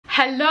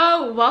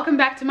Hello, welcome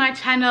back to my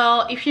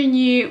channel. If you're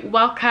new,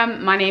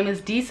 welcome. My name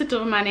is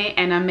DEESETURUMANE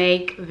and I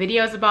make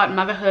videos about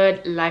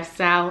motherhood,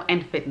 lifestyle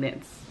and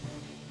fitness.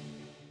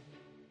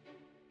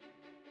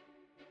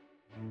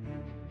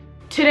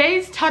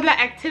 Today's toddler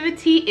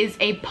activity is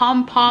a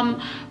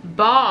pom-pom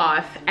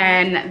bath,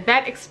 and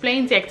that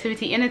explains the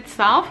activity in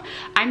itself.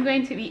 I'm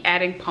going to be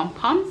adding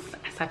pom-poms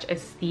such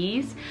as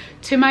these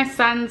to my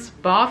son's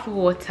bath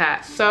water.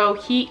 So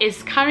he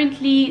is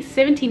currently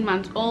 17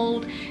 months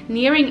old,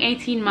 nearing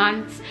 18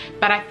 months,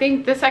 but I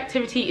think this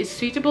activity is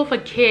suitable for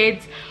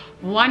kids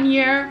 1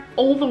 year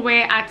all the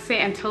way, I'd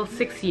say, until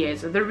 6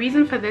 years. The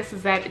reason for this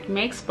is that it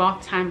makes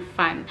bath time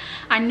fun.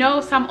 I know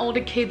some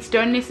older kids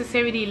don't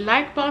necessarily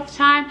like bath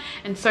time,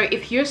 and so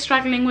if you're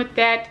struggling with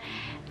that,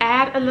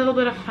 add a little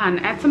bit of fun.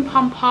 Add some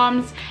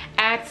pom-poms,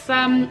 add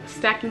some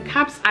stacking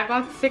cups. I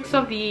got 6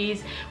 of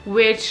these,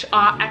 which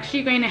are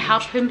actually going to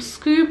help him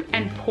scoop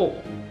and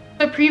pour.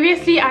 So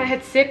previously I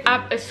had set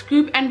up a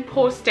scoop and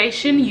pour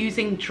station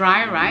using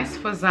dry rice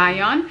for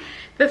Zion.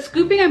 The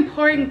scooping and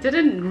pouring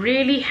didn't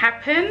really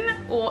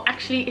happen, or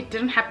actually it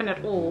didn't happen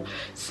at all.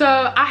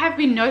 So I have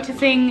been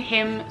noticing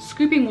him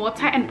scooping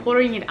water and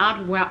pouring it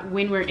out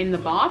when we're in the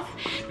bath,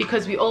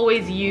 because we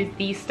always use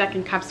these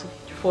stacking cups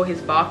for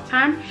his bath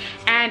time.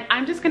 And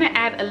I'm just gonna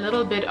add a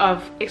little bit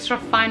of extra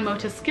fine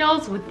motor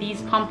skills with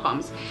these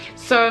pom-poms.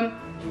 So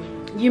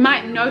you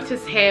might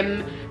notice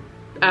him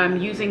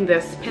using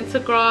this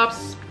pencil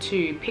grasp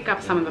to pick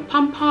up some of the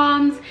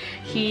pom-poms.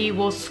 He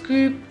will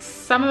scoop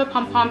some of the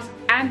pom-poms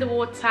and the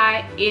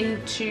water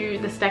into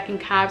the stacking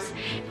cups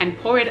and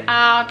pour it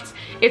out.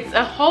 It's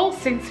a whole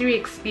sensory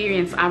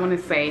experience, I want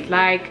to say.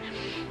 Like,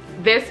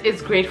 this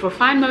is great for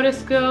fine motor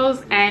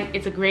skills and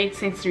it's a great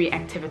sensory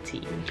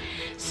activity.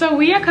 So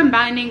we are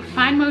combining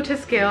fine motor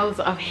skills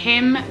of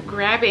him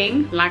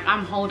grabbing, like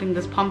I'm holding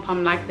this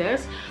pom-pom like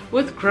this,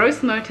 with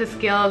gross motor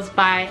skills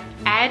by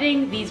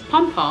adding these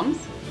pom-poms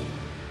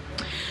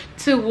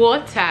to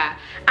water.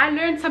 I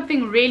learned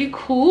something really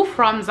cool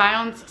from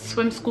Zion's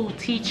swim school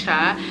teacher,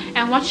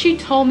 and what she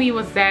told me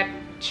was that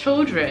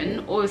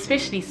children, or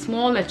especially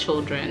smaller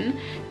children,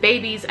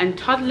 babies and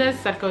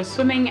toddlers that go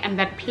swimming and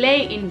that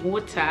play in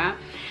water,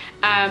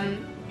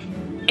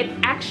 it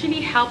actually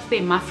helps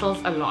their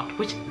muscles a lot,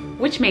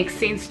 which makes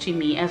sense to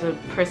me as a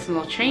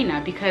personal trainer,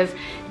 because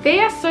they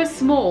are so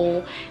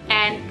small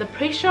and the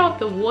pressure of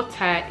the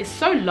water is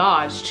so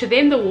large. To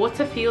them the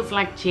water feels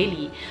like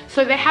jelly,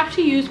 so they have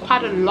to use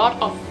quite a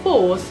lot of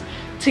force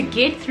to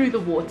get through the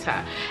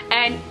water.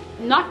 And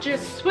not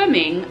just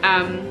swimming,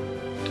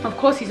 of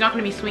course he's not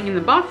going to be swimming in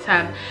the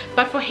bathtub,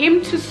 but for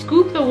him to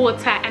scoop the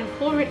water and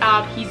pour it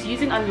out, he's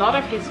using a lot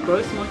of his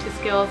gross motor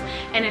skills,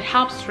 and it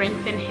helps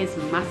strengthen his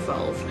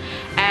muscles.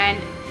 And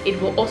it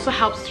will also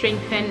help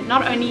strengthen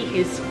not only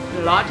his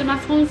larger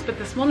muscles, but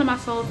the smaller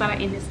muscles that are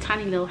in his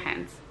tiny little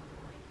hands.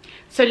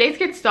 So let's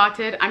get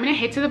started. I'm gonna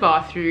head to the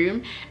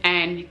bathroom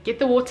and get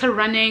the water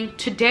running.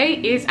 Today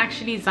is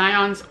actually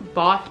Zion's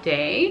bath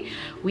day.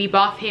 We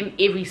bath him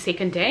every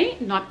second day,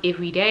 not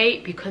every day,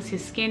 because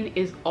his skin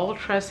is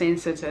ultra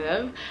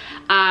sensitive.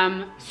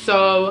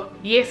 So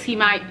yes, you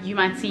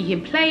might see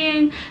him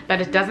playing, but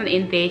it doesn't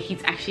end there.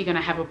 He's actually gonna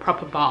have a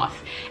proper bath.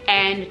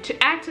 And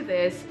to add to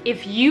this,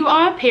 if you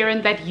are a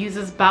parent that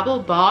uses bubble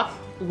bath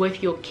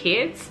with your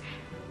kids,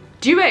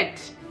 do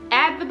it.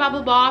 Add the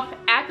bubble bath,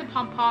 add the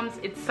pom-poms.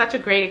 It's such a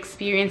great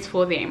experience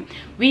for them.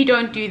 We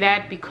don't do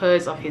that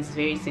because of his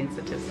very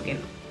sensitive skin.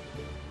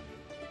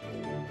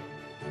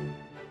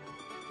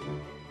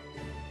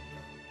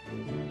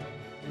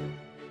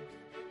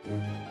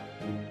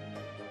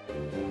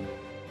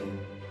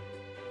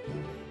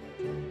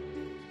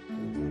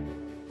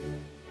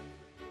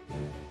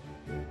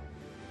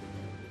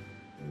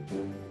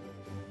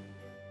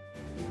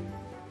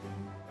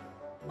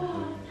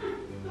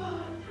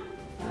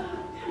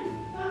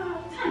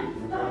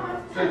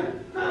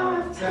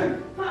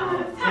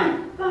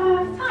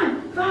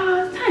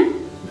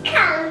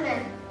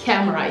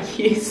 Camera,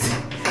 yes.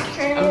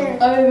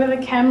 I'm over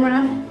the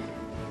camera.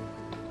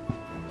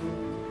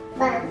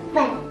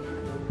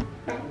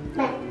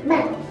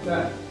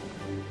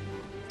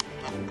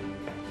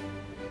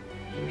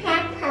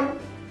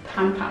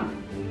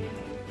 Pom-pom.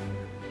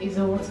 Is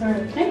the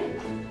water okay?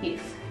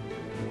 Yes.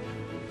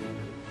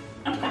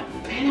 Okay,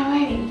 run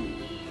away.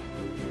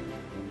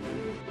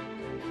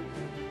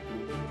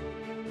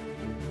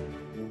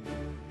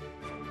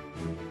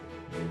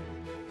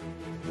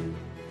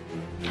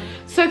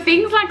 So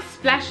things like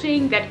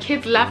splashing that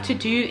kids love to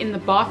do in the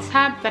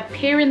bathtub that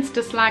parents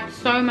dislike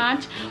so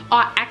much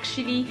are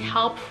actually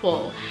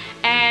helpful.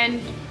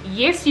 And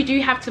yes, you do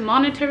have to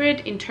monitor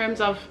it in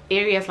terms of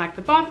areas like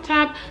the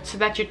bathtub, so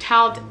that your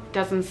child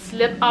doesn't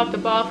slip out the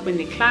bath when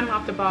they climb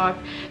out the bath.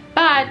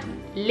 But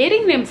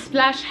letting them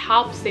splash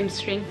helps them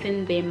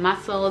strengthen their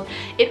muscles.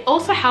 It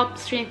also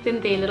helps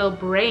strengthen their little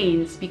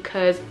brains,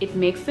 because it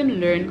makes them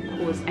learn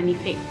cause and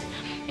effect.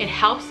 It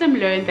helps them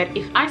learn that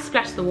if I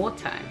splash the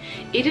water,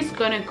 it is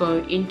gonna go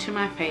into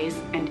my face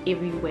and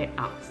everywhere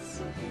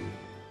else.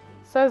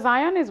 So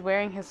Zion is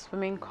wearing his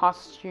swimming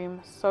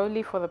costume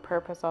solely for the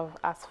purpose of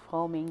us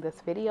filming this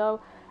video.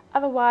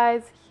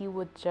 Otherwise, he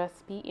would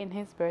just be in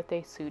his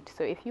birthday suit.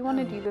 So if you want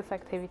to do this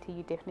activity,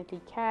 you definitely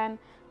can.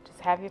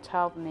 Just have your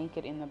child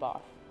naked in the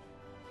bath.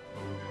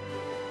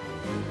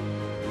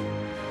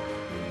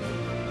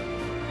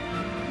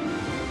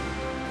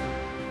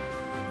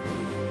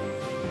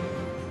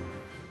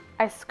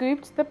 I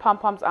scooped the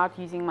pom-poms out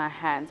using my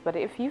hands, but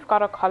if you've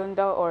got a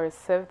colander or a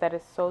sieve that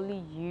is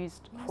solely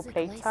used for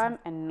playtime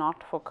and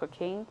not for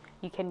cooking,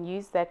 you can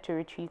use that to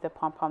retrieve the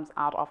pom-poms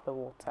out of the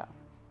water.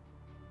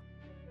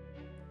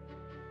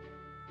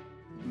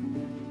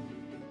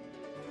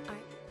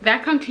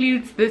 That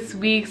concludes this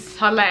week's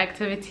toddler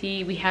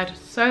activity. We had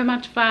so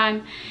much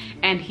fun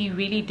and he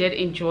really did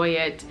enjoy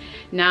it.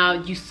 Now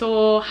you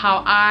saw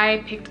how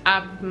I picked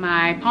up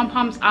my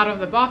pom-poms out of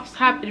the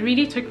bathtub. It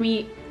really took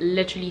me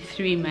literally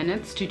 3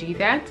 minutes to do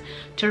that,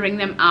 to wring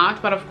them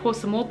out, but of course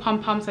the more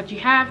pom-poms that you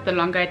have, the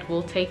longer it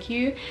will take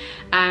you.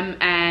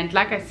 And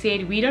like I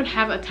said, we don't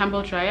have a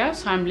tumble dryer,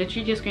 so I'm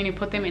literally just going to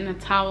put them in a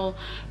towel,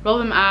 roll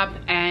them up,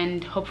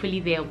 and hopefully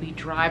they'll be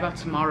dry by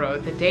tomorrow.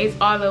 The days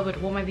are a little bit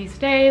warmer these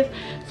days,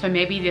 so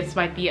maybe this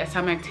might be a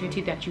summer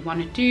activity that you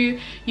want to do.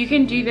 You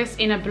can do this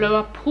in a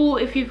blow-up pool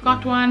if you've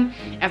got one,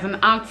 as an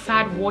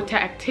outside water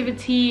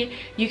activity.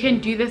 You can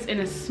do this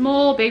in a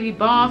small baby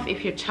bath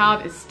if your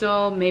child is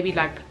still maybe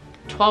like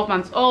 12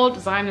 months old.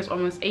 Zion is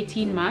almost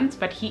 18 months,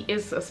 but he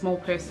is a small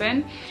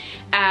person.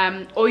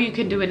 Or you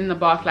can do it in the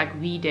bath like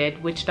we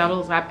did, which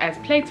doubles up as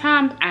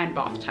playtime and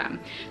bath time.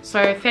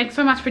 So thanks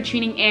so much for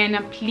tuning in.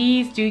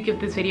 Please do give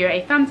this video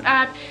a thumbs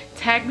up,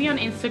 tag me on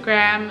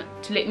Instagram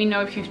to let me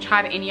know if you've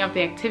tried any of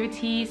the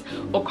activities,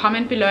 or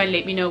comment below and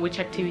let me know which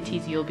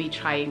activities you'll be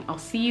trying. I'll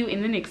see you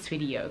in the next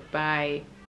video. Bye.